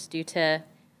divorced due to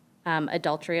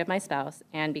adultery of my spouse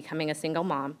and becoming a single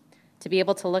mom, to be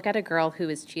able to look at a girl who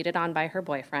was cheated on by her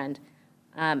boyfriend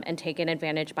and taken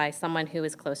advantage by someone who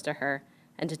was close to her,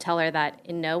 and to tell her that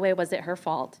in no way was it her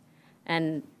fault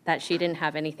and that she didn't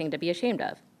have anything to be ashamed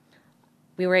of.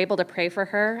 We were able to pray for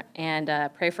her and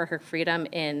pray for her freedom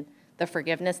in the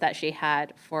forgiveness that she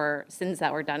had for sins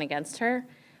that were done against her,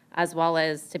 as well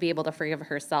as to be able to forgive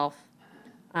herself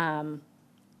and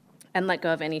let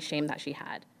go of any shame that she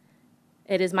had.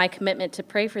 It is my commitment to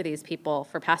pray for these people,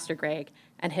 for Pastor Greg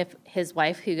and his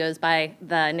wife, who goes by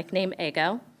the nickname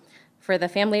Ego, for the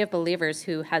family of believers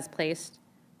who has placed,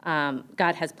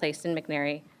 God has placed in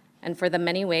McNary, and for the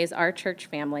many ways our church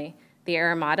family, the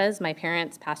Aramatas, my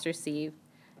parents, Pastor Steve,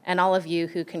 and all of you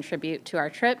who contribute to our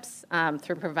trips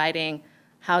through providing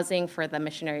housing for the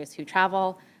missionaries who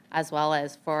travel, as well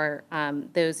as for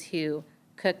those who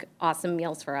cook awesome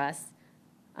meals for us.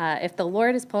 If the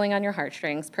Lord is pulling on your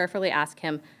heartstrings, prayerfully ask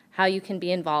him how you can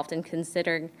be involved in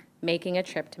considering making a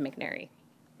trip to McNary.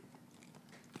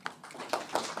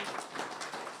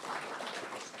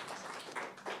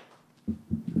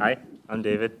 Hi, I'm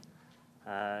David.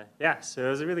 So it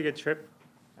was a really good trip.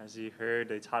 As you heard,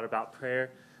 they taught about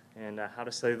prayer and how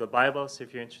to study the Bible. So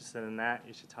if you're interested in that,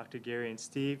 you should talk to Gary and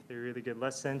Steve. They're really good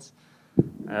lessons.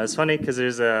 It was funny because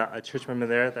there's a church member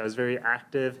there that was very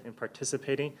active in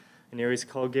participating, and he always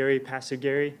called Gary Pastor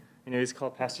Gary, and he always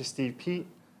called Pastor Steve Pete.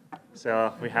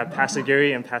 So we have Pastor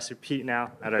Gary and Pastor Pete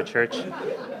now at our church.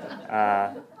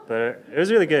 But it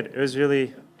was really good. It was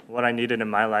really what I needed in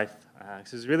my life.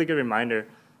 It was a really good reminder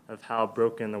of how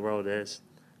broken the world is.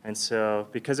 And so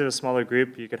because it was a smaller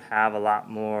group, you could have a lot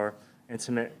more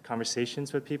intimate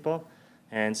conversations with people.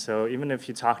 And so even if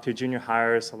you talk to junior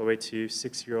hires all the way to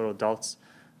 6-year-old adults,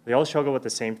 they all struggle with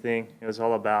the same thing. It was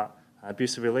all about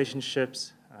abusive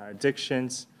relationships,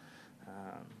 addictions,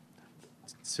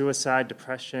 suicide,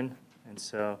 depression. And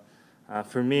so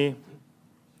for me,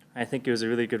 I think it was a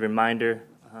really good reminder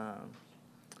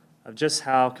of just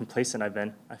how complacent I've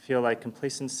been. I feel like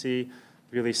complacency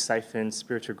really siphons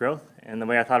spiritual growth. And the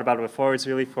way I thought about it before, it's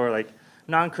really for like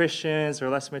non-Christians or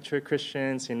less mature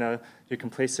Christians. You know, you're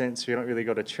complacent, so you don't really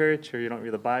go to church or you don't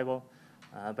read the Bible.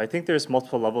 But I think there's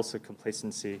multiple levels of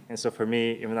complacency. And so for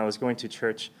me, even though I was going to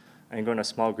church and going to a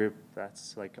small group,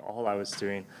 that's like all I was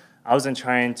doing. I wasn't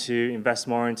trying to invest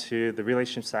more into the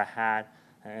relationships I had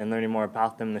and learning more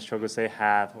about them, the struggles they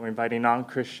have, or inviting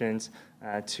non-Christians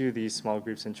to these small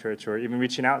groups in church, or even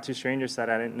reaching out to strangers that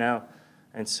I didn't know.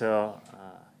 And so,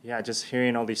 just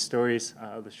hearing all these stories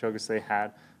of the struggles they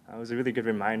had was a really good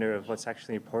reminder of what's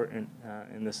actually important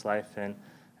in this life, and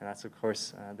that's, of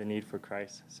course, the need for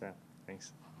Christ. So,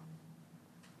 thanks.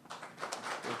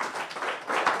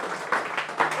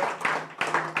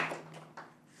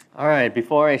 All right,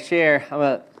 before I share, I'm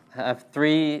going to have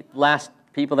 3 last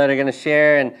people that are going to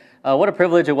share. And what a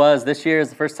privilege it was. This year is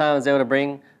the first time I was able to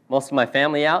bring most of my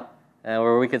family out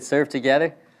where we could serve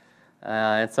together.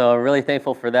 And so I'm really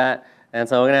thankful for that. And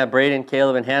so we're going to have Braden,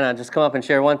 Caleb, and Hannah just come up and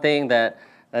share one thing that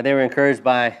they were encouraged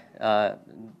by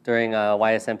during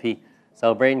YSMP.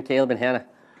 So Braden, Caleb, and Hannah.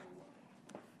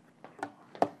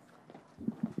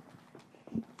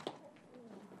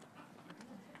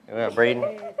 We got Braden.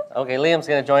 Okay, Liam's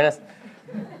going to join us.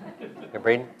 Okay,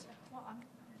 Braden.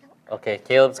 Okay,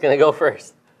 Caleb's going to go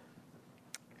first.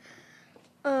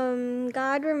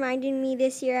 God reminded me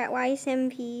this year at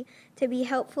YSMP to be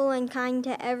helpful and kind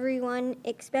to everyone,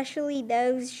 especially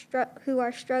those who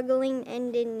are struggling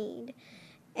and in need.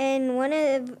 And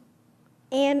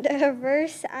a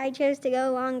verse I chose to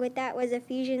go along with that was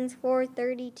Ephesians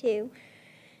 4:32.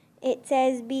 It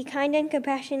says, "Be kind and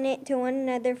compassionate to one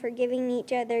another, forgiving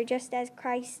each other, just as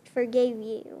Christ forgave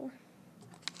you."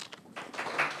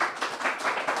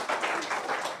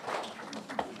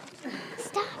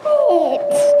 Stop it.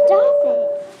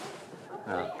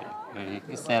 Okay,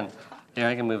 you stand. Here,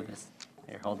 I can move this.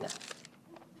 Here, hold that.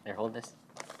 Here, hold this.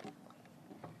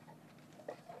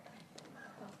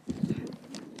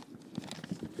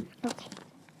 Okay.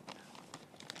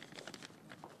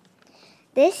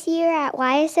 This year at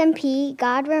YSMP,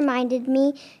 God reminded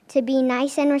me to be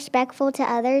nice and respectful to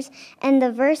others, and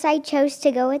the verse I chose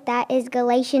to go with that is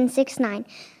Galatians 6:9.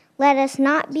 Let us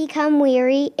not become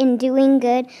weary in doing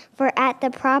good, for at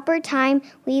the proper time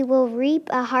we will reap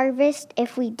a harvest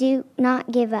if we do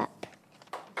not give up.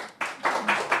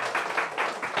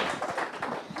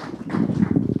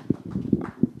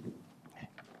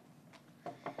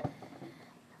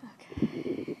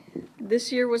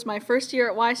 This year was my first year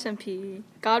at YSMP.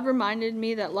 God reminded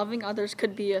me that loving others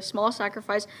could be a small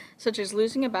sacrifice, such as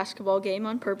losing a basketball game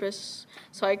on purpose,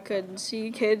 so I could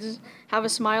see kids have a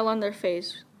smile on their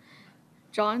face.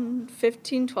 John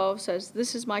 15:12 says,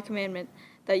 "This is my commandment,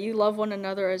 that you love one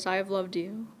another as I have loved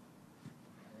you."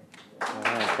 All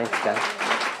right, thanks, guys.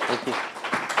 Thank you.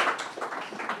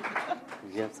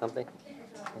 Did you have something?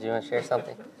 Did you want to share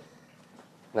something?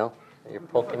 No? Your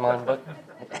Pokemon book?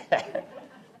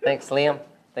 Thanks, Liam.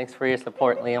 Thanks for your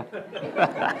support, Liam.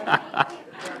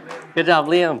 Good job,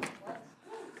 Liam.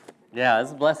 Yeah,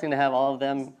 it's a blessing to have all of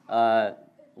them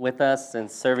with us and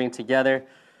serving together.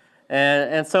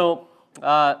 And so,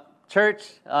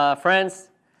 church,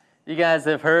 friends, you guys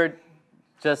have heard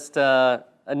just a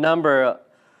number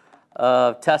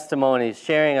of testimonies,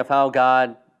 sharing of how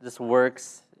God just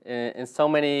works in so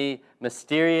many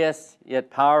mysterious yet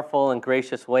powerful and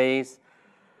gracious ways.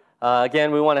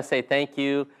 Again, we want to say thank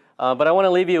you, but I want to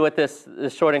leave you with this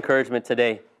short encouragement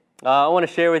today. I want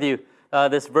to share with you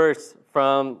this verse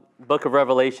from the book of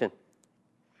Revelation.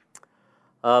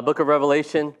 Book of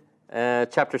Revelation,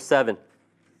 chapter 7.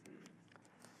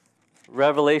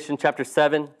 Revelation chapter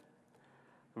 7,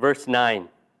 verse 9.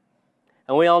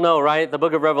 And we all know, right, the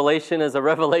book of Revelation is a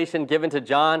revelation given to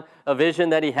John, a vision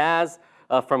that he has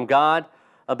from God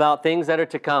about things that are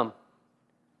to come.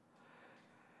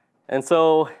 And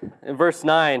so, in verse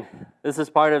 9, this is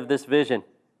part of this vision.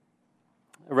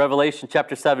 Revelation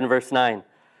chapter 7, verse 9.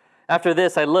 After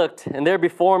this I looked, and there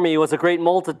before me was a great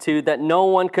multitude that no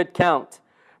one could count,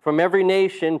 from every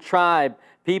nation, tribe,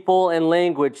 people, and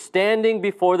language, standing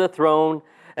before the throne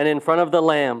and in front of the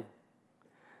Lamb.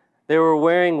 They were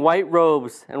wearing white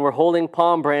robes and were holding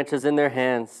palm branches in their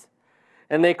hands.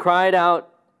 And they cried out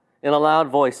in a loud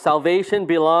voice, "Salvation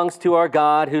belongs to our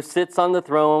God who sits on the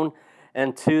throne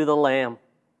and to the Lamb."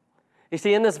 You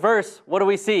see, in this verse, what do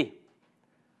we see?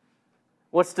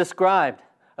 What's described?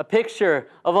 A picture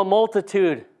of a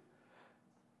multitude,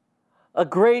 a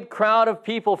great crowd of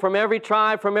people from every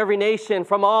tribe, from every nation,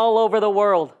 from all over the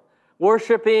world,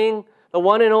 worshiping the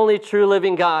one and only true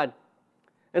living God.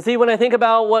 And see, when I think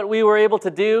about what we were able to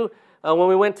do when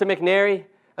we went to McNary,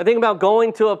 I think about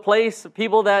going to a place of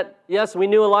people that, yes, we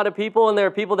knew a lot of people, and there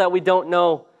are people that we don't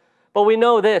know. But we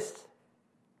know this.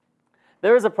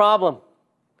 There is a problem.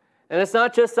 And it's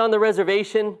not just on the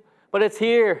reservation, but it's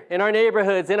here, in our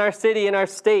neighborhoods, in our city, in our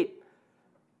state.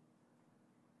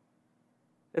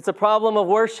 It's a problem of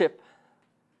worship.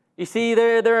 You see,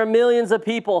 there are millions of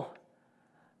people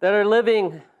that are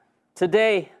living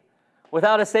today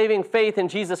without a saving faith in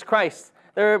Jesus Christ.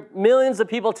 There are millions of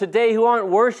people today who aren't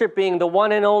worshiping the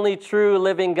one and only true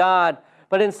living God,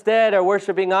 but instead are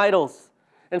worshiping idols.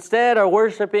 Instead are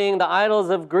worshiping the idols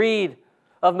of greed,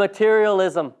 of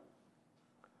materialism,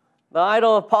 the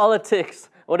idol of politics,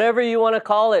 whatever you want to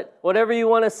call it, whatever you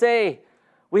want to say.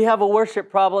 We have a worship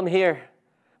problem here.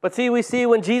 But see, we see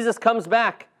when Jesus comes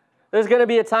back, there's going to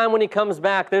be a time when he comes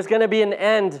back. There's going to be an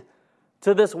end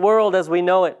to this world as we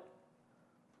know it.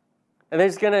 And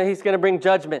he's going to bring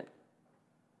judgment.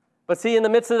 But see, in the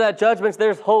midst of that judgment,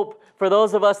 there's hope for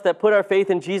those of us that put our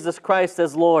faith in Jesus Christ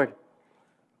as Lord.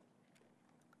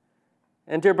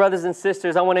 And dear brothers and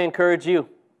sisters, I want to encourage you.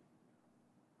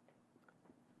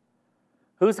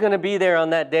 Who's going to be there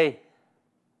on that day?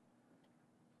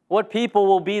 What people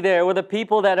will be there? Will the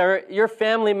people that are your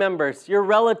family members, your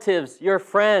relatives, your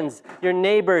friends, your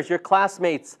neighbors, your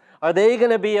classmates, are they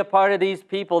going to be a part of these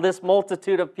people, this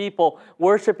multitude of people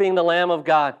worshiping the Lamb of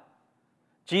God,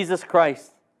 Jesus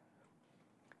Christ?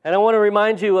 And I want to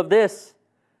remind you of this.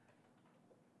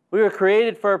 We were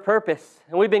created for a purpose,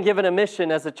 and we've been given a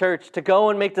mission as a church to go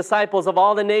and make disciples of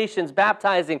all the nations,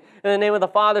 baptizing in the name of the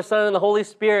Father, Son, and the Holy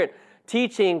Spirit,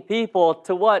 teaching people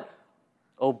to what?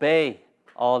 Obey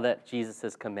all that Jesus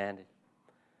has commanded.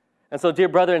 And so, dear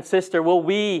brother and sister, will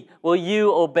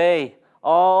you obey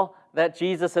all that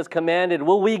Jesus has commanded?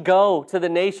 Will we go to the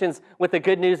nations with the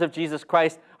good news of Jesus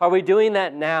Christ? Are we doing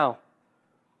that now?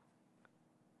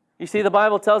 You see, the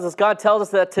Bible tells us, God tells us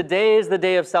that today is the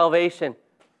day of salvation.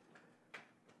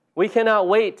 We cannot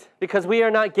wait because we are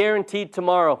not guaranteed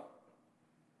tomorrow.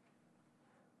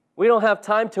 We don't have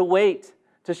time to wait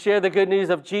to share the good news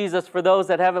of Jesus for those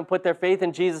that haven't put their faith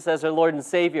in Jesus as their Lord and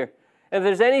Savior. And if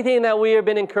there's anything that we have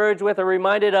been encouraged with or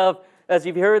reminded of as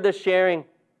you've heard this sharing,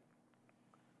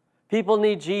 people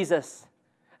need Jesus.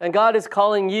 And God is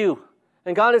calling you,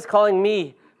 and God is calling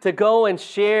me to go and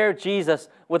share Jesus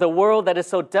with a world that is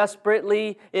so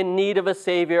desperately in need of a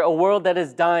Savior, a world that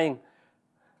is dying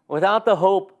without the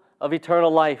hope of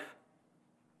eternal life.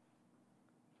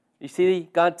 You see,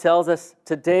 God tells us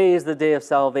today is the day of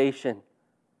salvation.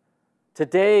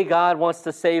 Today, God wants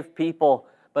to save people,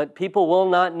 but people will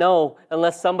not know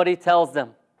unless somebody tells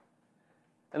them.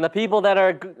 And the people that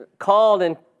are called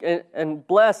and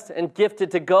blessed and gifted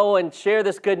to go and share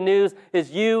this good news is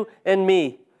you and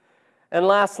me. And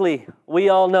lastly, we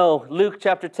all know Luke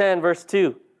chapter 10, verse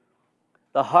 2.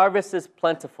 The harvest is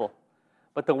plentiful,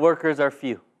 but the workers are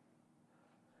few.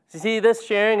 You see, this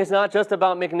sharing is not just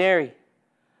about McNary,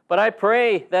 but I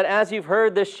pray that as you've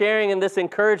heard this sharing and this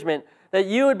encouragement, that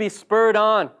you would be spurred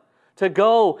on to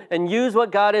go and use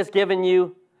what God has given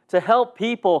you to help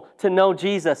people to know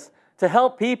Jesus, to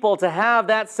help people to have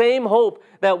that same hope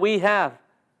that we have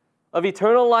of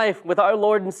eternal life with our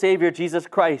Lord and Savior, Jesus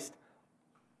Christ.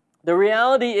 The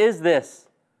reality is this.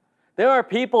 There are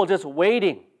people just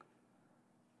waiting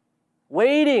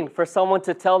for someone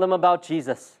to tell them about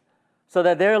Jesus so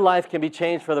that their life can be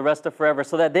changed for the rest of forever,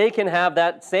 so that they can have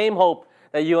that same hope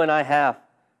that you and I have.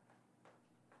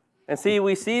 And see,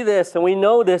 we see this and we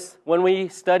know this when we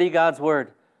study God's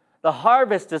Word. The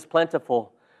harvest is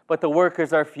plentiful, but the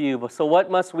workers are few. So what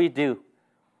must we do?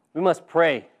 We must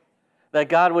pray that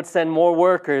God would send more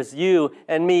workers, you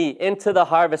and me, into the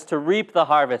harvest to reap the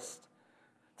harvest,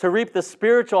 to reap the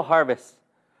spiritual harvest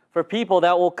for people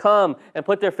that will come and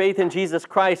put their faith in Jesus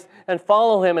Christ and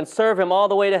follow Him and serve Him all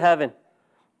the way to heaven.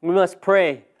 We must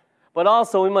pray, but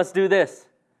also we must do this.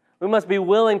 We must be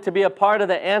willing to be a part of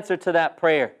the answer to that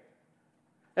prayer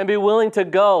and be willing to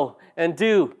go and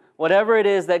do whatever it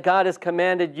is that God has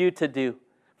commanded you to do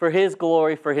for His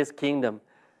glory, for His kingdom.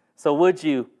 So would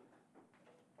you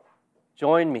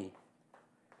join me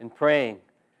in praying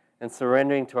and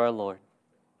surrendering to our Lord?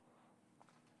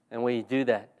 And we do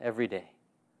that every day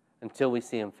until we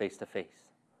see Him face to face.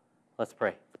 Let's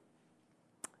pray.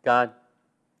 God,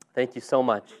 thank you so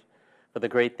much for the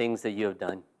great things that you have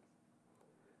done.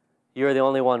 You are the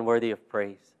only one worthy of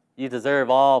praise. You deserve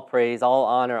all praise, all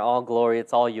honor, all glory.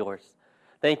 It's all yours.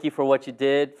 Thank you for what you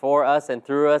did for us and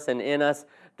through us and in us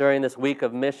during this week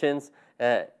of missions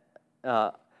at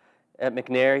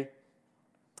McNary.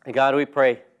 And God, we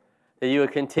pray that you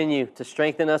would continue to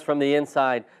strengthen us from the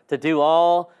inside to do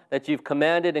all that you've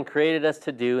commanded and created us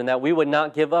to do, and that we would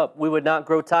not give up. We would not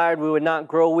grow tired. We would not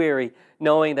grow weary,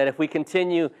 knowing that if we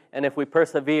continue and if we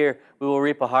persevere, we will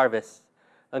reap a harvest.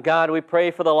 And God, we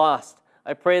pray for the lost.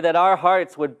 I pray that our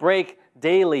hearts would break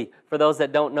daily for those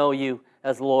that don't know you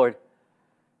as Lord.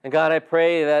 And God, I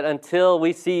pray that until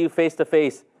we see you face to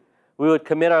face, we would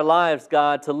commit our lives,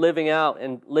 God, to living out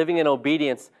and living in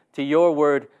obedience to your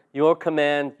word, your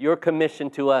command, your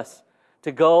commission to us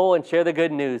to go and share the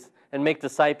good news and make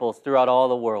disciples throughout all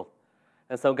the world.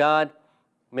 And so, God,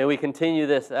 may we continue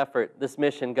this effort, this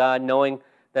mission, God, knowing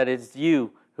that it's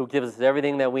you who gives us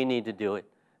everything that we need to do it.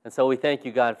 And so we thank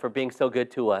you, God, for being so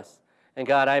good to us. And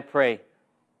God, I pray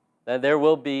that there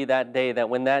will be that day, that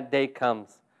when that day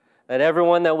comes, that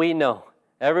everyone that we know,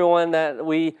 everyone that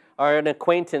we are an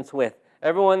acquaintance with,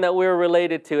 everyone that we're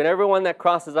related to, and everyone that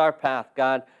crosses our path,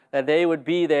 God, that they would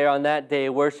be there on that day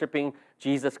worshiping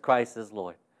Jesus Christ as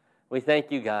Lord. We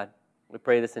thank you, God. We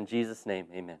pray this in Jesus' name.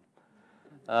 Amen.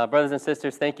 Brothers and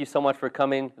sisters, thank you so much for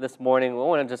coming this morning. We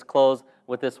want to just close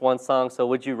with this one song, so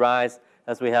would you rise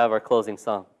as we have our closing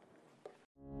song?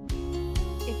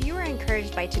 If you were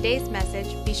encouraged by today's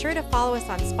message, be sure to follow us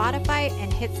on Spotify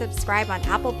and hit subscribe on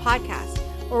Apple Podcasts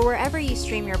or wherever you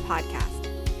stream your podcast.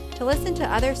 To listen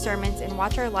to other sermons and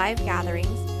watch our live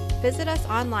gatherings, visit us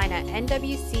online at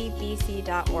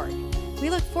nwcbc.org. We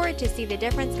look forward to see the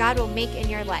difference God will make in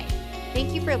your life.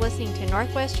 Thank you for listening to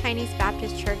Northwest Chinese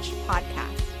Baptist Church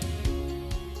podcast.